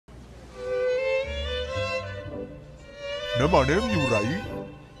նման եմ Յուրայի։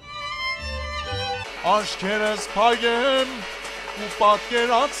 Աչքերս փայեմ ու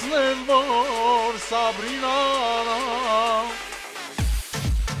պատկերացնեմ, որ Սաբրինան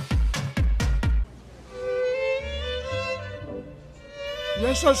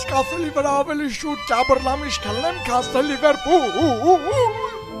Ես այս կաֆելի վրա ավելի շուտ ճաբրլամիշ կլնեմ, քան թե Լիվերպուլ։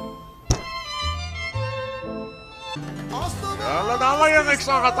 Հələ դավայ եղեք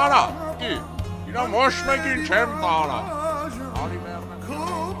սաղատարա, իրա ոչ մեկին չեմ տարա։ Արի մերնը։ Քո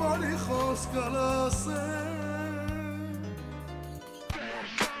բարի խոսքը լսեմ։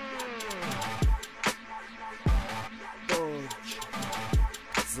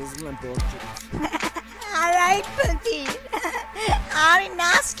 Զզմեն բորջը։ Alright, Punti. Ari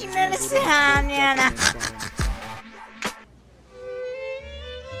naski neresihanjana.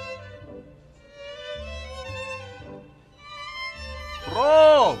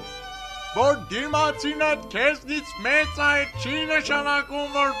 Բրո, որ դիմացինդ քեզնից մեծ այդ չի նշանակում,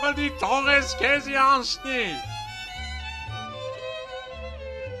 որ պետք է թողես քեզի անցնի։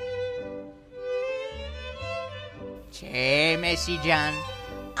 Չէ, Մեսի ջան,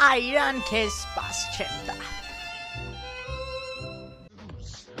 այրան քեզ սպաս չեմ տա։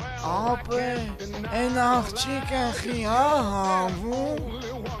 Ապե, են աղջիկը խի հա համում։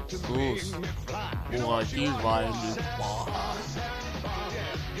 Դուս, ուղղակի վայելի պահ։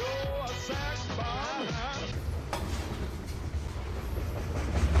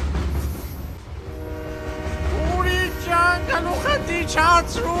 Ուրի ջան, գլուխը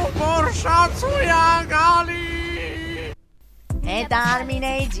դիչացրու, բորշացու յագալի։ Հետ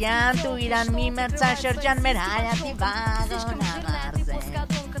Արմինեի ջան, դու իրան մի մրցաշրջան մեր հայատի վաղոն համարզե։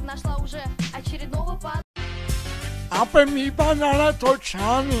 Ապե մի բան արա թո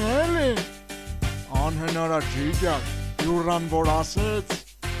չանի էլի։ Անհնարա ջիջան, Յուրան որ ասեց,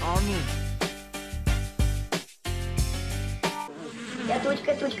 անի։ Я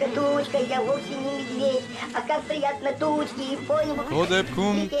тучка, тучка, тучка, я вовсе не медведь, а как приятно тучки и фоне... Քո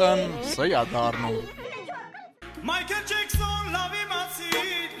դեպքում տան սա դառնում։ Michael Jackson լավի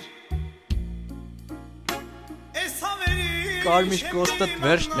մասիր Էս հավերի Կարմիր կոստդ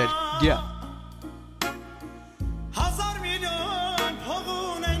վերջներ, գյա։ 1000 միլիոն փող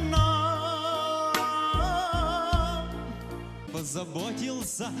ունենա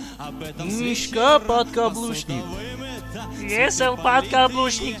Позаботился об этом Միշկա պատկաբլուշնիկ։ Ես էլ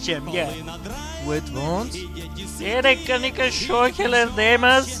պատկաբլուշնիկ չեմ, գյա։ Ու էդ ոնց։ Երեք կնիկը շոքել էր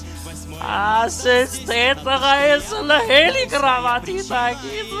դեմս, ասեց թե տղա ես լհելի կրավատի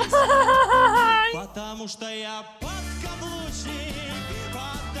տակից։ Потому что я подкаблучник,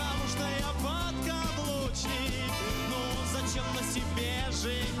 потому что я подкаблучник. Ну зачем на себе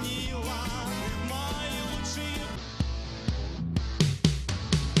женила мои лучшие?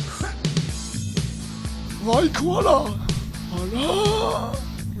 Վայ քուալա, արա,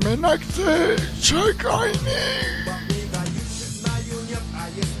 մենակ թե չեք այնի։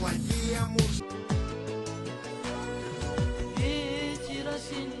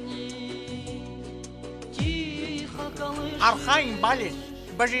 Արխային բալես,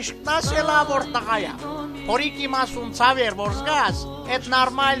 բժիշկն ասելա, որ տղայա։ Փորիկի մասուն ցավեր որ զգաս, էդ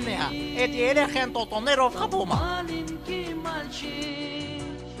նորմալն է, էդ երեխեն տոտոներով խփում է։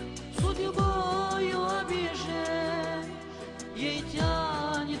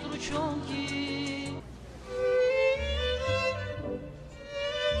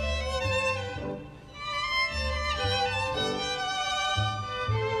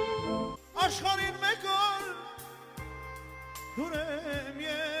 Աշխարհին մեկ օր դուր եմ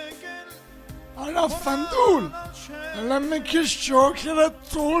եկել Արա ֆանդուլ, հələ մի քիչ ջոքերը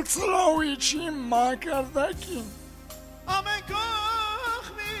թույլ ծրավի չի մակարդակին։ ամեն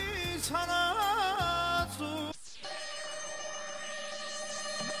կողմից հանածու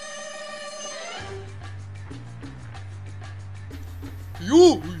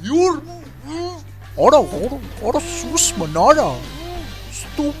Յուր, արա սուս մնարա,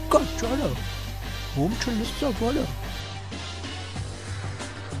 ստուկա ճարա, հում չլսա վալա։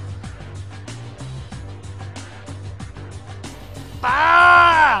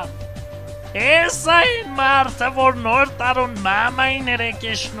 Ես այն մարդը, որ նոր տարուն մամային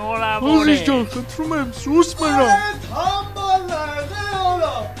երեքի շնորհավոր է։ Ոզի ջան, խնդրում եմ, սուս մնա։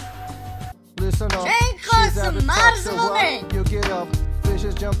 Listen up. Չենք She's at խոսում, the top, so մարզվում what? ենք։ You get up,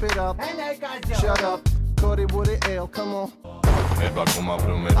 fishes jump it up. Shut up, Cody with the L, come on. Մեր բակում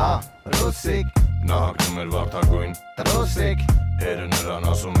ապրում էր Ռուսիկ, Նա հագնում էր վարդագույն Ռուսիկ, Հերը նրան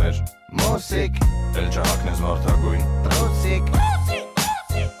ասում էր Մոսիկ, Էլ չհագնես վարդագույն Ռուսիկ.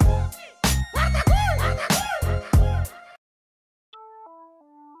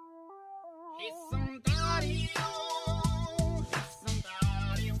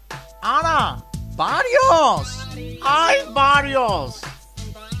 Արա, բարյոս, այ բարյոս,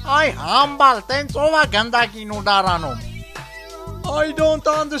 այ համբալ, տենց ով է գնդակին ու դարանում։ I don't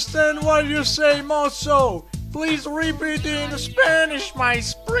understand what you say, mozo. Please repeat in Spanish, my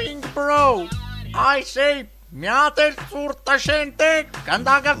spring bro. I say, միատել ծուր տշենտե,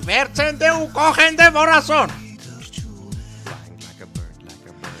 գնդակը վերցենտե ու կոխենտե որասոն։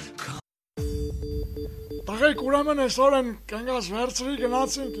 Տղեկ ուրեմն այսօր են կենգաս վերցրի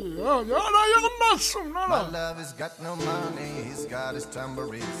գնացինքի, Յարա յաննացում, նորա։ My love has got no money, he's got his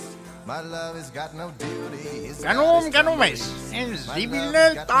tambourines. My love has got no duty, he's got his Գնում ես, են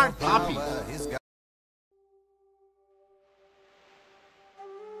զիբիլնել տար պապի։ he's got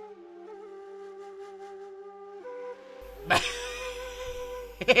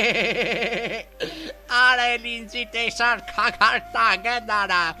Արել ինձի տեսար կակարտագը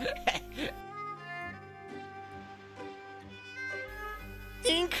դարա։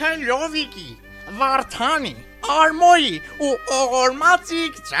 Ինքը լովիկի, վարդանի, արմոյի ու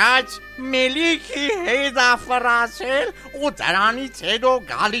օղորմացիկ ճաճ մելիքի հետ افرացել ու դրանից հետո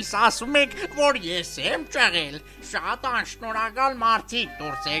գալիս ասում եք, որ ես եմ ճեղել, շատ անշնորհակալ մարդիկ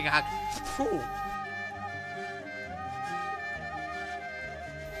դուրս եկաք, ֆու։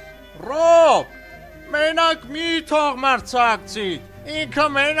 Ռոբ, մենակ մի թող մրցակցիտ, ինքը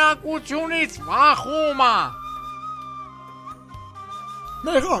մենակությունից վախում է։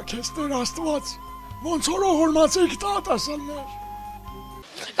 Մեղակ ես տեր աստված, ոնց որ օղորմացիք տատասալներ։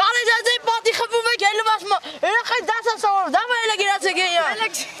 Կանեջացի պատի խփում եք ելում ասում երեխայի դասը սովոր, դա վայելը գերացեք են։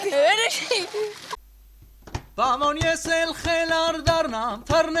 Բամոն ես էլ խելար դառնամ,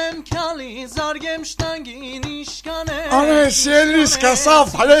 թռնեմ քյալի, զարգեմ շտանգին իշկանես։ Անես ելիս կասավ,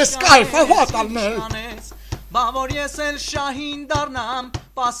 հլես կայֆը հոտալներ։ Բամոն ես էլ շահին դառնամ,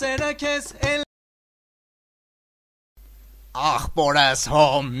 պասերը քեզ էլ Ախպորս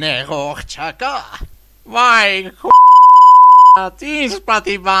հոմ նեղող չակա, վայ ինձ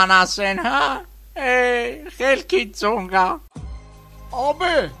պատի բան ասեն, հա, խելքի ծունգա։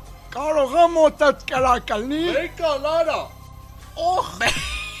 Աբե, կարող է մոտդ կրակալնի։ Եկա լարա։ Օխ,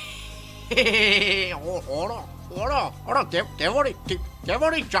 օրա,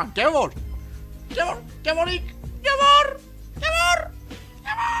 դևորիկ ջան, դևորիկ,